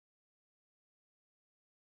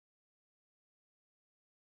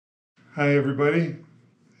Hi everybody.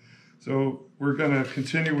 So we're going to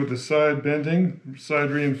continue with the side bending,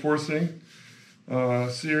 side reinforcing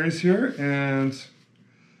series here, and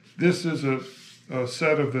this is a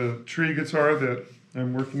set of the tree guitar that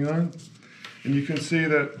I'm working on, and you can see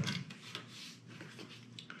that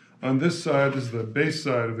on this side, this is the bass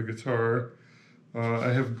side of the guitar,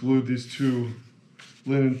 I have glued these two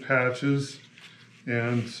linen patches,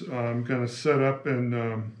 and I'm going to set up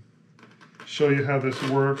and show you how this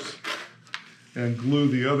works and glue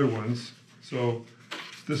the other ones. So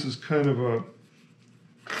this is kind of a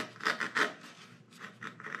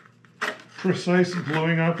precise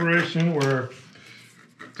gluing operation where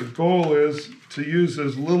the goal is to use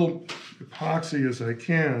as little epoxy as I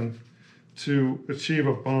can to achieve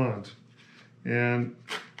a bond. And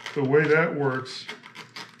the way that works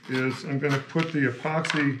is I'm going to put the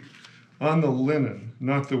epoxy on the linen,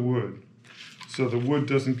 not the wood, so the wood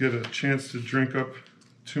doesn't get a chance to drink up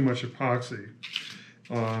too much epoxy.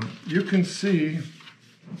 You can see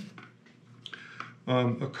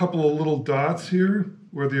a couple of little dots here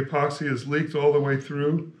where the epoxy is leaked all the way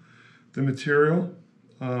through the material.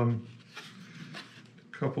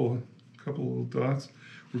 Couple little dots.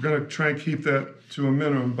 We're going to try and keep that to a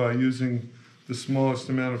minimum by using the smallest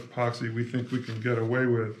amount of epoxy we think we can get away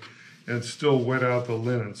with and still wet out the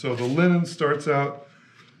linen. So the linen starts out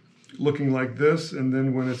looking like this, and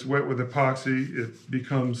then when it's wet with epoxy, it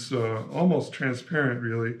becomes almost transparent,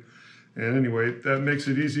 really. And anyway, that makes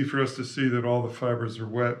it easy for us to see that all the fibers are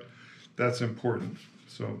wet. That's important.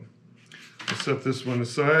 So I'll set this one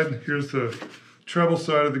aside. Here's the treble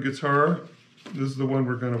side of the guitar. This is the one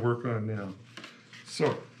we're going to work on now.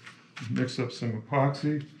 So mix up some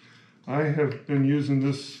epoxy. I have been using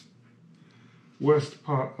this West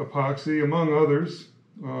epoxy, among others.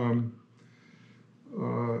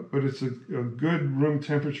 But it's a good room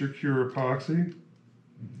temperature cure epoxy.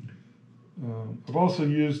 I've also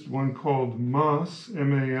used one called MAS,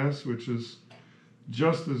 M-A-S, which is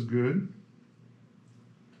just as good.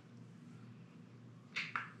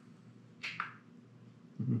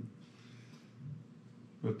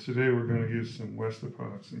 But today we're going to use some West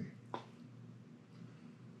epoxy.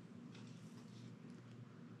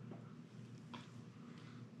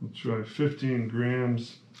 We'll try 15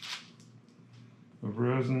 grams of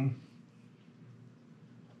resin,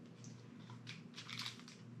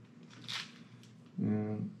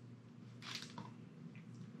 and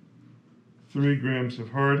 3 grams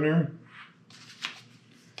of hardener.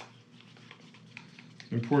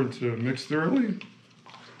 It's important to mix thoroughly.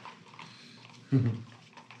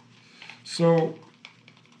 So,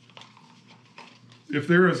 if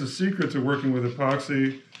there is a secret to working with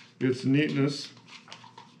epoxy, it's neatness.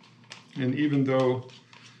 And even though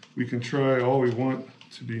we can try all we want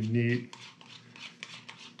to be neat,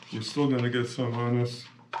 we're still going to get some on us,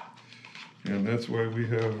 and that's why we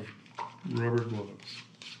have rubber gloves.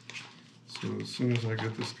 So as soon as I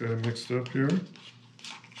get this guy mixed up here,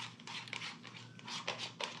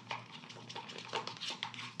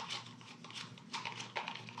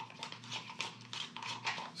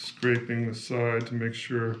 scraping the side to make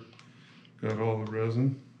sure got all the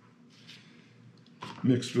resin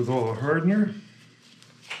mixed with all the hardener.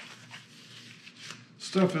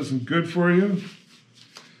 Stuff isn't good for you,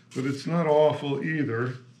 but it's not awful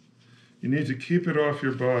either. You need to keep it off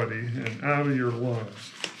your body and out of your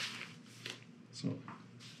lungs.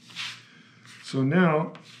 So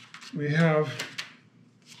now we have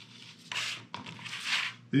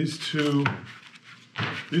these two.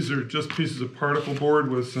 These are just pieces of particle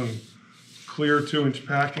board with some clear 2-inch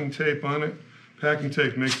packing tape on it. Packing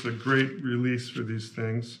tape makes a great release for these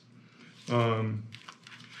things.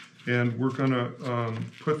 And we're going to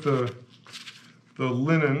put the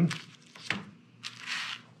linen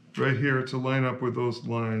right here to line up with those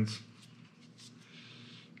lines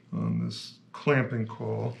on this clamping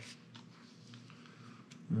caul.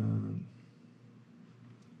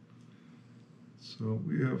 So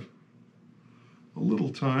we have a little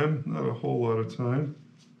time, not a whole lot of time,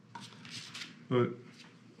 but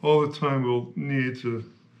all the time we'll need to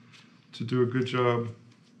do a good job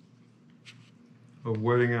of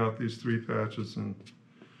wetting out these 3 patches and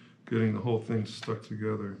getting the whole thing stuck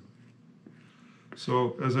together.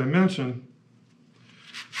 So as I mentioned,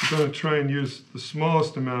 we're going to try and use the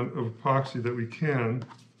smallest amount of epoxy that we can,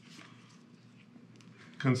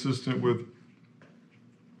 consistent with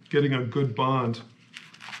getting a good bond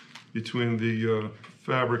between the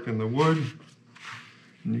fabric and the wood.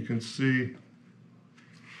 And you can see,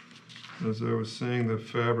 as I was saying, the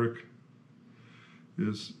fabric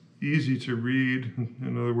is easy to read.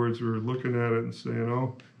 In other words, we're looking at it and saying,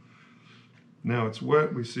 oh, now it's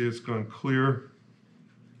wet. We see it's gone clear.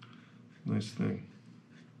 Nice thing.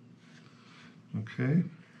 Okay.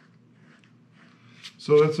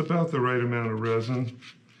 So that's about the right amount of resin.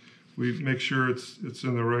 We make sure it's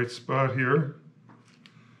in the right spot here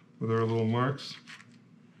with our little marks.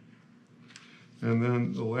 And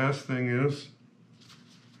then the last thing is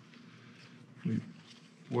we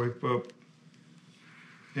wipe up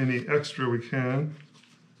any extra we can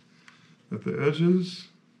at the edges.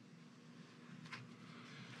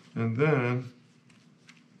 And then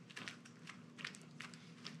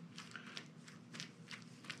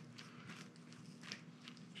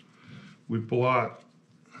we blot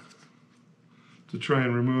to try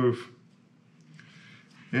and remove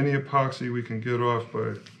any epoxy we can get off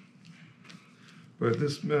by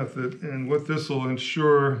this method. And what this will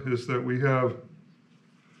ensure is that we have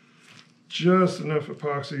just enough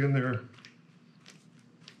epoxy in there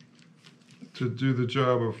to do the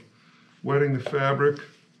job of wetting the fabric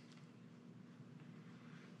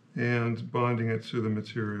and bonding it to the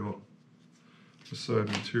material, the side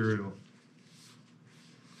material.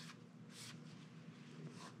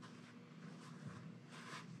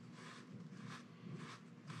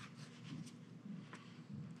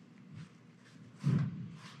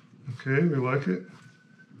 Okay, we like it.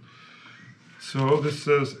 So this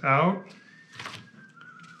says out.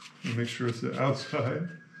 Make sure it's the outside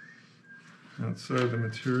of the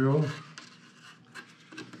material.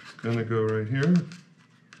 It's going to go right here.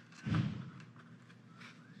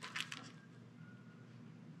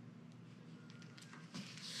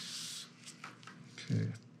 Okay.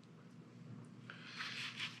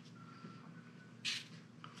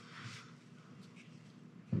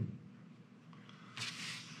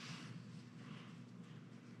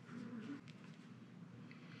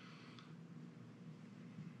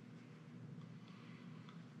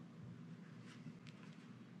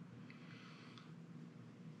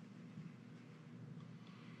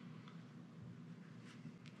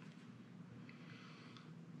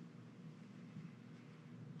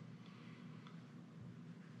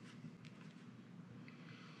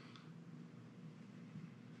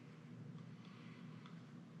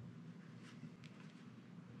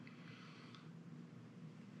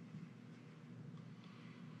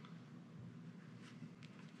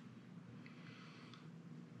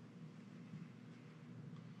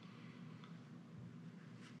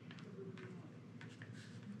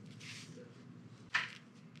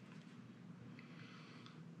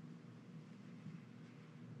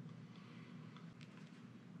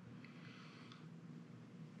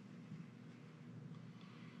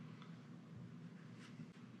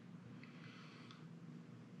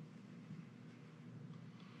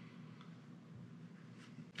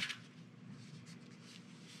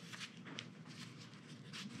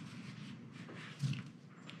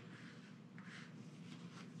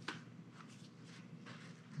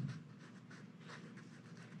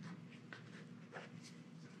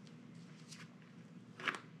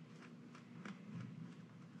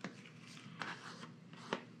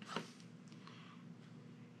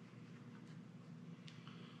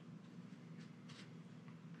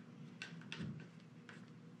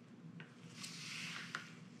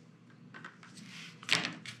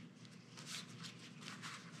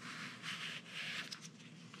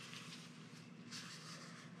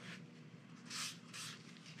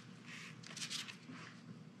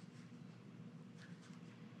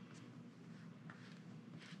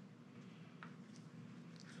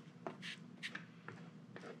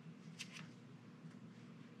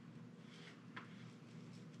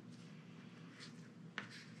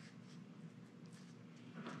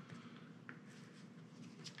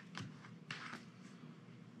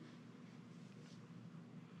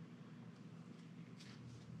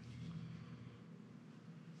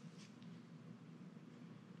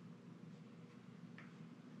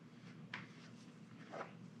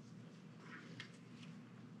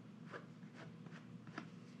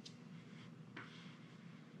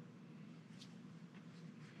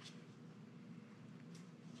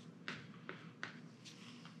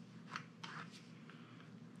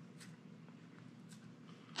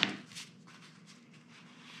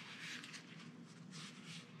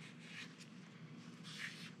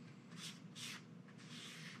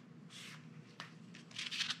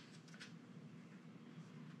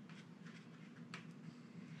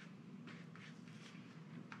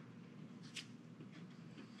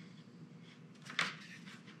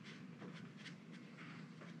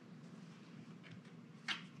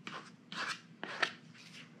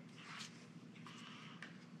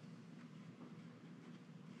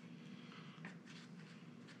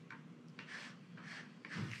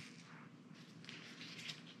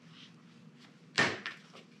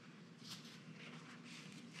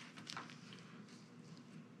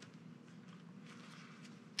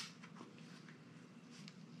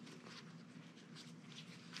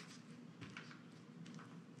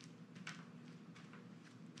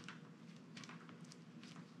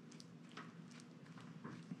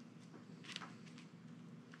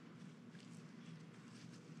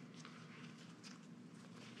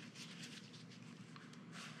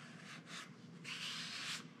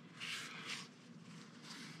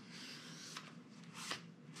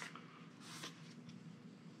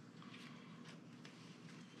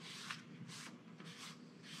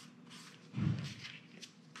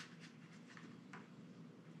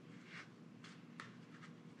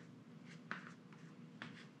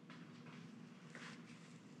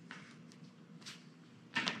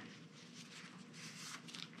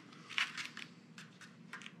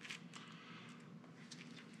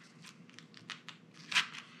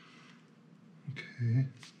 Okay.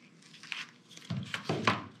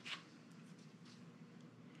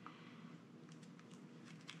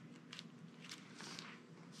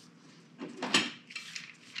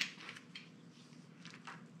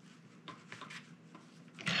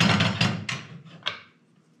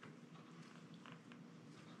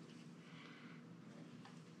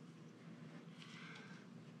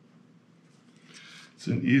 It's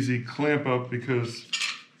an easy clamp up because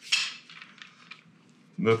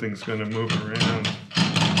nothing's going to move around.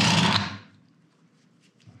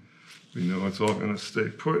 We know it's all going to stay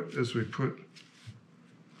put as we put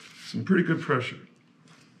some pretty good pressure.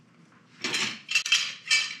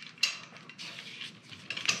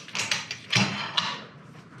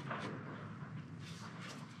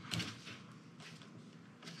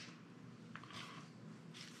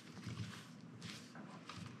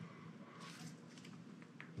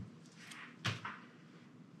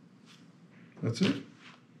 That's it.